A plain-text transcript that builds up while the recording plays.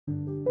Painted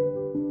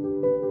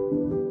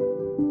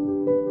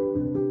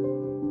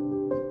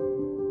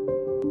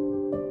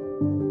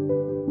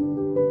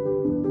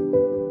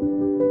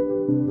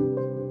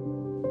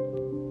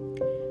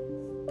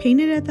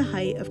at the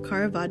height of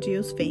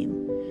Caravaggio's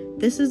fame,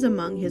 this is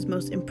among his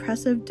most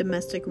impressive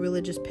domestic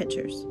religious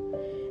pictures,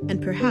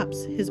 and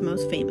perhaps his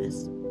most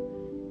famous.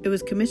 It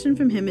was commissioned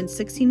from him in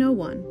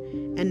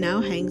 1601 and now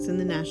hangs in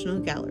the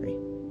National Gallery.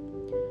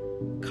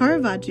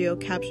 Caravaggio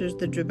captures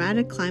the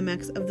dramatic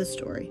climax of the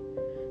story,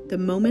 the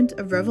moment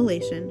of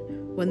revelation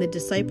when the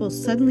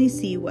disciples suddenly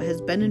see what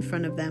has been in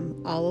front of them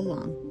all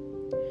along.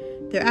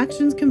 Their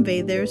actions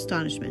convey their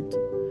astonishment.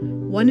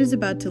 One is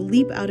about to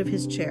leap out of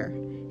his chair,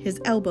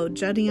 his elbow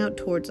jutting out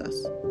towards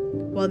us,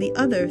 while the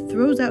other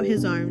throws out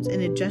his arms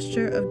in a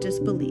gesture of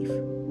disbelief.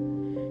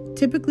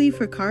 Typically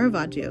for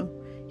Caravaggio,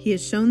 he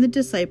has shown the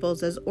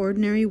disciples as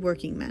ordinary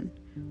working men,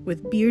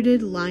 with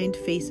bearded, lined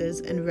faces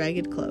and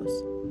ragged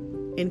clothes,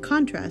 in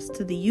contrast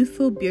to the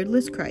youthful,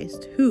 beardless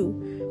Christ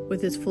who,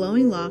 with his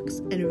flowing locks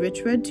and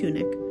rich red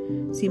tunic,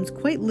 seems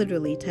quite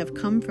literally to have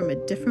come from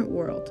a different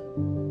world.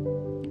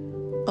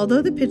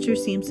 Although the picture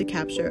seems to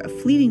capture a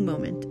fleeting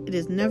moment, it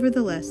is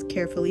nevertheless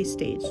carefully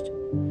staged.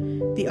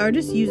 The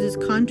artist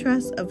uses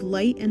contrasts of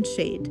light and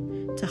shade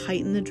to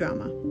heighten the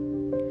drama.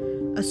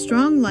 A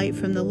strong light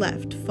from the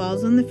left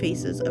falls on the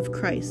faces of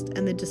Christ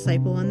and the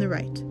disciple on the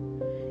right.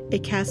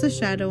 It casts a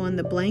shadow on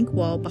the blank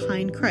wall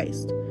behind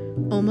Christ,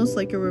 almost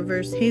like a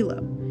reverse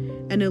halo,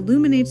 and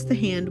illuminates the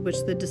hand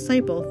which the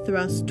disciple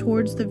thrusts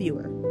towards the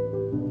viewer.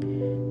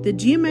 The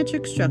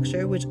geometric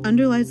structure which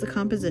underlies the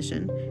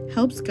composition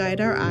helps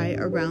guide our eye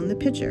around the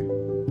picture.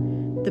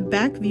 The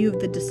back view of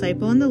the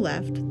disciple on the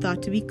left,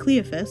 thought to be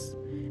Cleophas,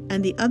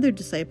 and the other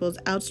disciples'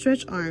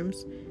 outstretched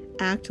arms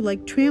act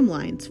like tram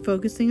lines,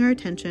 focusing our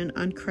attention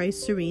on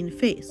Christ's serene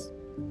face.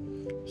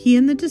 He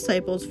and the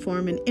disciples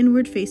form an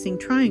inward-facing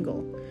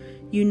triangle,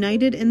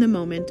 united in the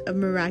moment of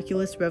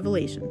miraculous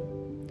revelation.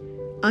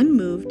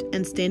 Unmoved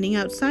and standing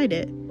outside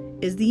it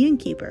is the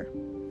innkeeper.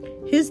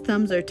 His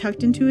thumbs are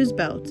tucked into his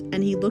belt,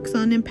 and he looks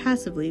on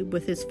impassively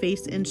with his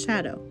face in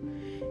shadow,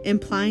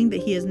 implying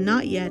that he has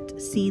not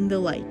yet seen the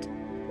light,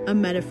 a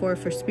metaphor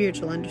for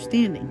spiritual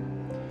understanding.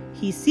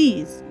 He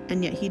sees,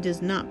 and yet he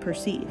does not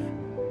perceive.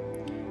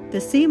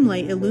 The same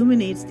light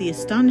illuminates the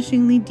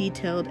astonishingly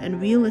detailed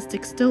and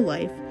realistic still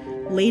life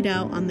laid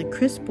out on the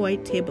crisp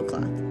white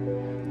tablecloth.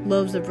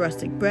 Loaves of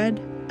rustic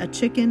bread, a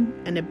chicken,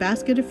 and a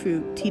basket of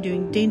fruit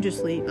teetering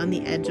dangerously on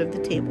the edge of the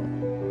table.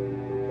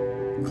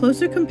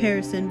 Closer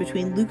comparison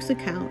between Luke's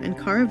account and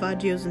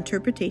Caravaggio's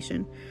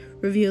interpretation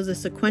reveals a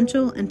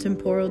sequential and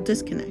temporal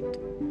disconnect.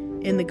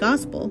 In the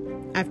Gospel,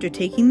 after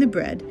taking the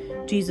bread,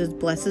 Jesus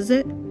blesses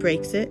it,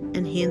 breaks it,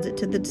 and hands it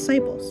to the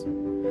disciples.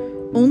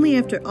 Only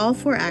after all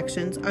four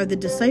actions are the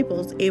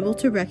disciples able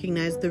to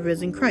recognize the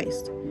risen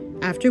Christ,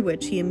 after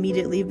which he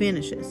immediately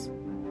vanishes.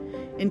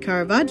 In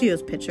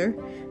Caravaggio's picture,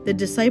 the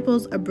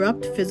disciples'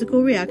 abrupt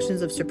physical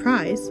reactions of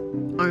surprise,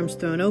 arms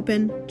thrown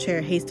open,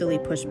 chair hastily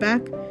pushed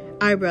back,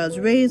 eyebrows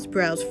raised,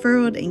 brows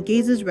furrowed, and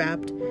gazes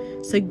rapt,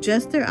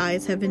 suggest their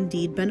eyes have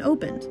indeed been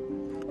opened.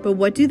 But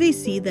what do they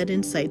see that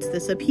incites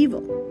this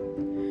upheaval?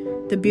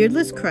 The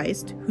beardless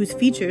Christ, whose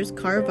features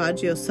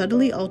Caravaggio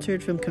subtly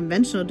altered from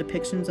conventional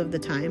depictions of the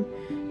time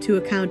to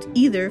account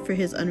either for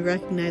his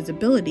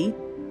unrecognizability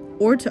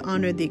or to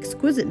honor the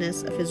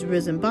exquisiteness of his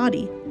risen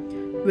body,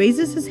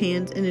 raises his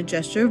hands in a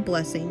gesture of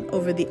blessing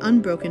over the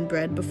unbroken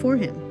bread before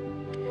him.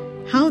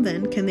 How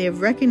then can they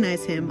have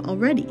recognized him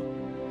already?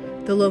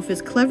 The loaf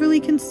is cleverly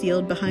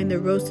concealed behind the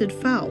roasted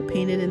fowl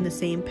painted in the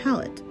same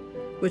palette,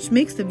 which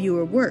makes the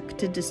viewer work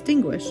to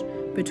distinguish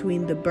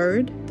between the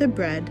bird, the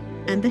bread,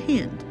 and the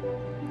hand.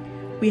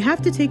 We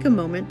have to take a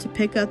moment to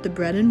pick out the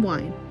bread and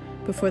wine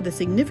before the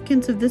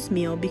significance of this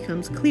meal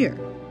becomes clear.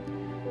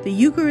 The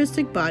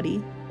Eucharistic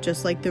body,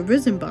 just like the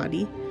risen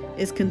body,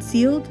 is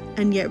concealed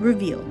and yet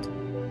revealed.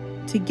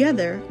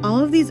 Together, all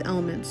of these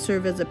elements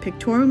serve as a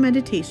pictorial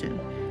meditation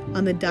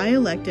on the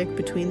dialectic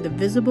between the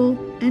visible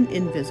and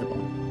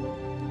invisible.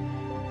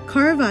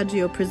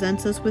 Caravaggio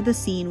presents us with a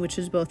scene which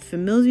is both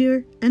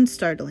familiar and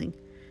startling,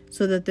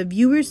 so that the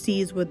viewer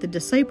sees what the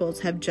disciples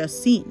have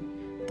just seen,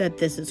 that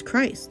this is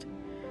Christ,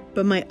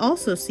 but might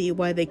also see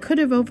why they could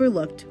have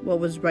overlooked what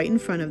was right in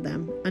front of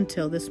them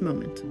until this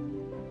moment.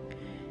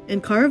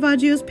 In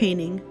Caravaggio's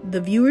painting,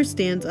 the viewer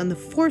stands on the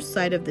fourth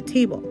side of the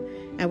table,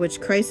 at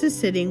which Christ is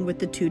sitting with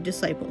the two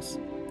disciples.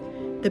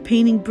 The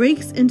painting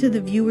breaks into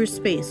the viewer's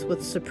space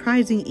with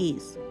surprising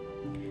ease.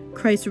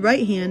 Christ's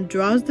right hand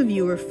draws the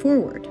viewer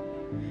forward.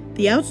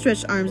 The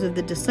outstretched arms of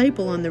the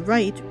disciple on the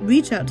right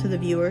reach out to the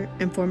viewer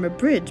and form a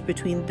bridge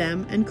between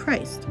them and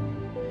Christ.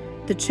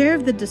 The chair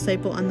of the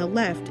disciple on the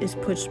left is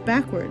pushed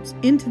backwards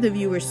into the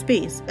viewer's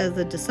space as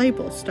the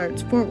disciple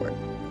starts forward.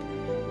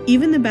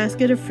 Even the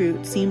basket of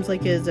fruit seems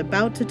like it is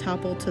about to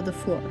topple to the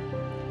floor.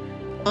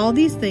 All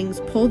these things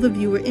pull the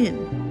viewer in,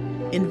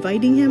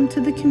 inviting him to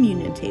the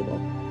communion table,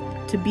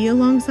 to be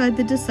alongside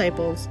the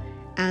disciples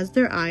as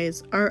their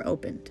eyes are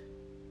opened.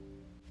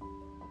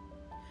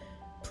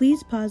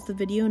 Please pause the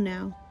video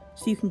now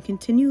so you can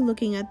continue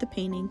looking at the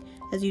painting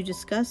as you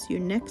discuss your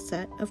next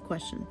set of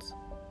questions.